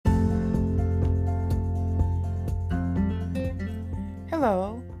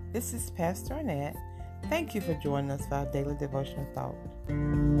Hello, this is Pastor Annette. Thank you for joining us for our daily devotional thought.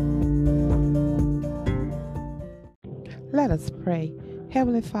 Let us pray.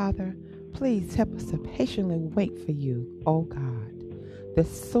 Heavenly Father, please help us to patiently wait for you, O God, the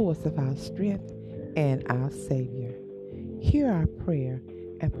source of our strength and our Savior. Hear our prayer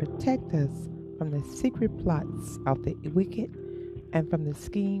and protect us from the secret plots of the wicked and from the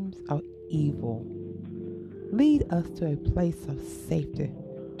schemes of evil. Lead us to a place of safety,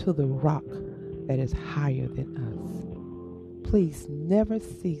 to the rock that is higher than us. Please never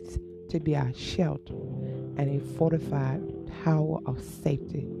cease to be our shelter and a fortified tower of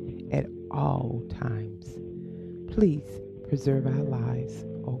safety at all times. Please preserve our lives,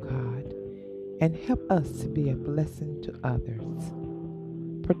 O God, and help us to be a blessing to others.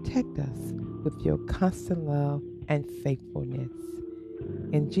 Protect us with your constant love and faithfulness.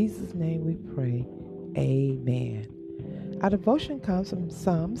 In Jesus' name we pray. Amen. Our devotion comes from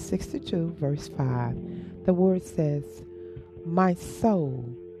Psalm 62, verse 5. The word says, "My soul,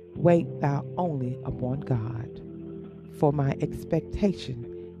 wait thou only upon God, for my expectation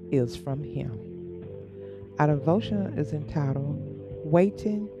is from him." Our devotion is entitled,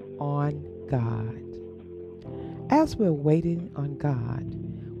 Waiting on God. As we're waiting on God,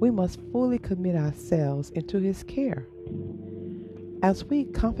 we must fully commit ourselves into his care. As we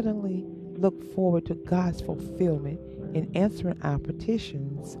confidently look forward to God's fulfillment in answering our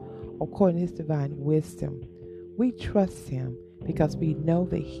petitions according to his divine wisdom, we trust him because we know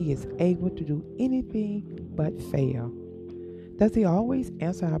that he is able to do anything but fail. Does he always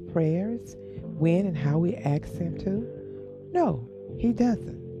answer our prayers when and how we ask him to? No, he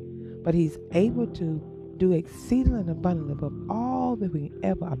doesn't. But he's able to do exceedingly and abundantly above all that we can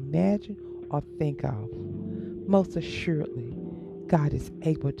ever imagine or think of. Most assuredly, God is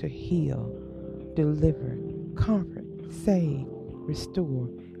able to heal, deliver, comfort, save, restore,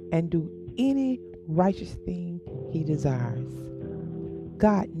 and do any righteous thing he desires.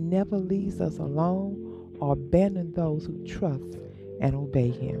 God never leaves us alone or abandons those who trust and obey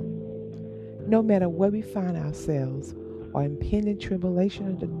him. No matter where we find ourselves or impending tribulation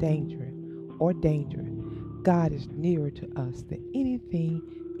or danger, God is nearer to us than anything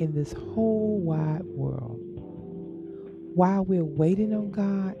in this whole wide world. While we're waiting on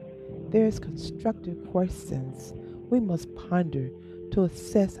God, there's constructive questions we must ponder to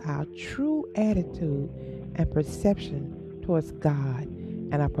assess our true attitude and perception towards God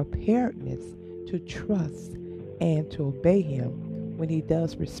and our preparedness to trust and to obey him when he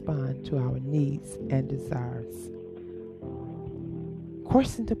does respond to our needs and desires.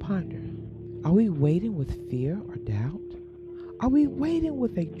 Question to ponder. Are we waiting with fear or doubt? Are we waiting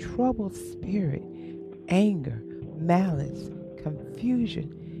with a troubled spirit, anger, malice,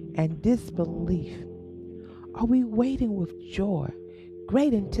 confusion, and disbelief? Are we waiting with joy,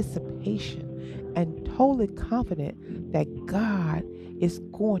 great anticipation, and totally confident that God is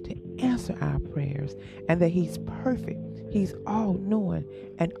going to answer our prayers and that he's perfect, he's all-knowing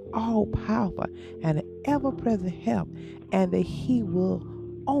and all-powerful and an ever-present help, and that he will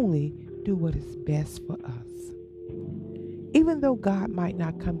only do what is best for us? Even though God might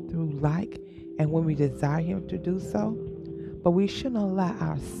not come through like and when we desire him to do so, but we shouldn't allow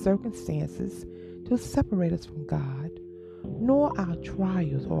our circumstances to separate us from God, nor our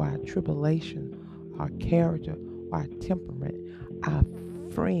trials or our tribulation, our character, our temperament, our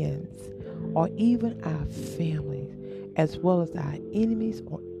friends, or even our families, as well as our enemies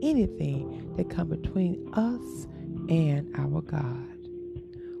or anything that come between us and our God.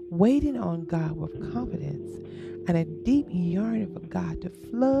 Waiting on God with confidence and a deep yearning for God to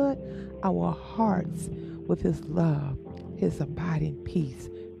flood our hearts with his love, his abiding peace,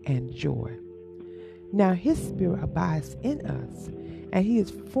 and joy. Now his spirit abides in us, and he is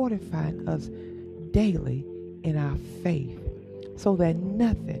fortifying us daily in our faith, so that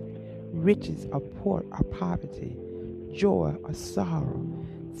nothing, riches or poverty, joy or sorrow,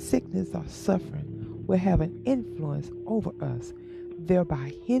 sickness or suffering, will have an influence over us,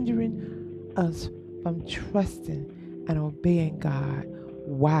 thereby hindering us from trusting and obeying God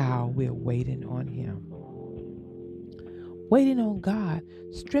while we're waiting on him. Waiting on God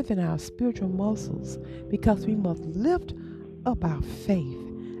strengthens our spiritual muscles because we must lift up our faith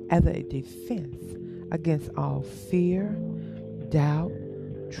as a defense against all fear, doubt,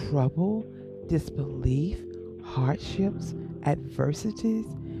 trouble, disbelief, hardships, adversities,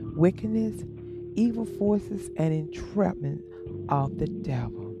 wickedness, evil forces, and entrapment of the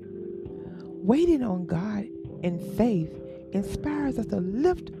devil. Waiting on God in faith inspires us to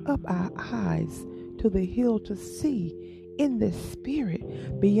lift up our eyes to the hill to see in the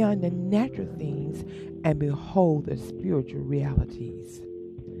spirit beyond the natural things and behold the spiritual realities.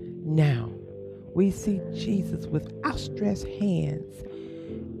 Now, we see Jesus with outstretched hands,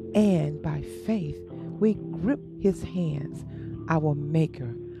 and by faith, we grip his hands, our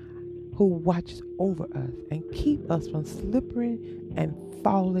Maker, who watches over us and keep us from slipping and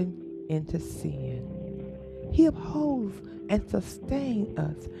falling into sin. He upholds and sustains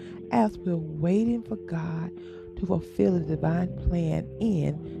us as we're waiting for God to fulfill his divine plan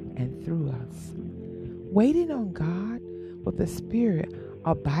in and through us. Waiting on God with the Spirit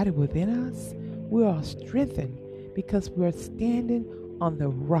abiding within us, we are strengthened because we're standing on the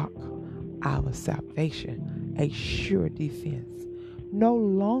rock, our salvation, a sure defense. No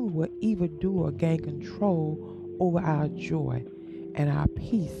longer will evildoer gain control over our joy and our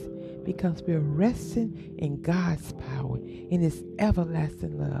peace because we're resting in God's power, in his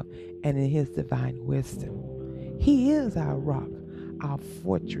everlasting love, and in his divine wisdom. He is our rock, our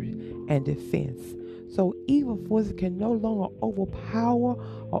fortress and defense. So evil forces can no longer overpower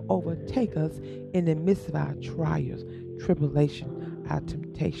or overtake us in the midst of our trials, tribulation, our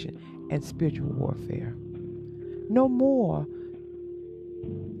temptation, and spiritual warfare. No more.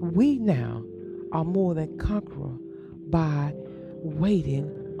 We now are more than conquerors by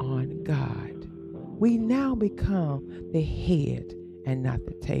waiting on God. We now become the head and not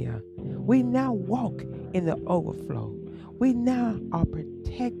the tail. We now walk in the overflow. We now are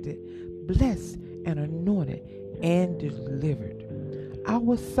protected, blessed, and anointed and delivered.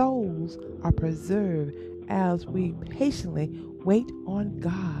 Our souls are preserved as we patiently wait on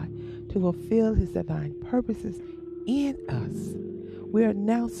God to fulfill his divine purposes in us. We are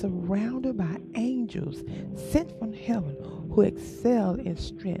now surrounded by angels sent from heaven who excel in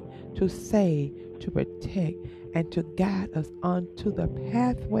strength to save, to protect, and to guide us onto the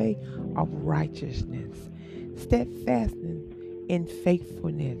pathway of righteousness, steadfastness in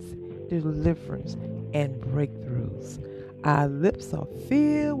faithfulness, deliverance, and breakthroughs. Our lips are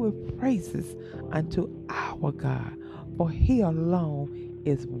filled with praises unto our God, for he alone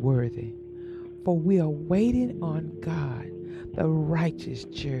is worthy. For we are waiting on God, the righteous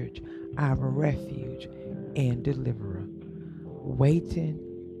judge, our refuge and deliverer. Waiting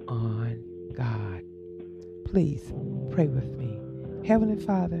on God. Please pray with me. Heavenly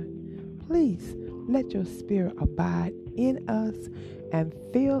Father, please let your Spirit abide in us and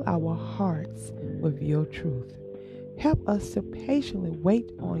fill our hearts with your truth. Help us to patiently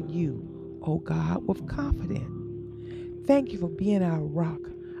wait on you, O God, with confidence. Thank you for being our rock,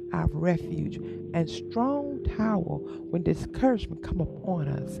 our refuge, and strong tower when discouragement come upon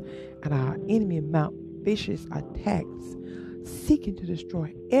us and our enemy mount vicious attacks, seeking to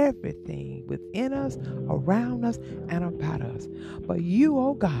destroy everything within us, around us, and about us. But you,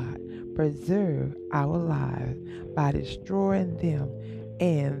 O God, preserve our lives by destroying them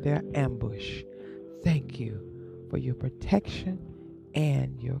and their ambush. Thank you for your protection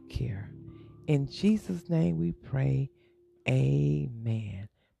and your care. In Jesus' name we pray. Amen.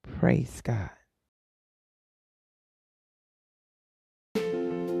 Praise God.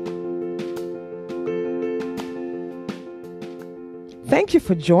 Thank you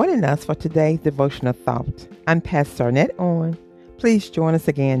for joining us for today's devotional thought. I'm Pastor Arnett Owen. Please join us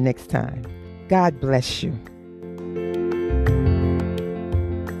again next time. God bless you.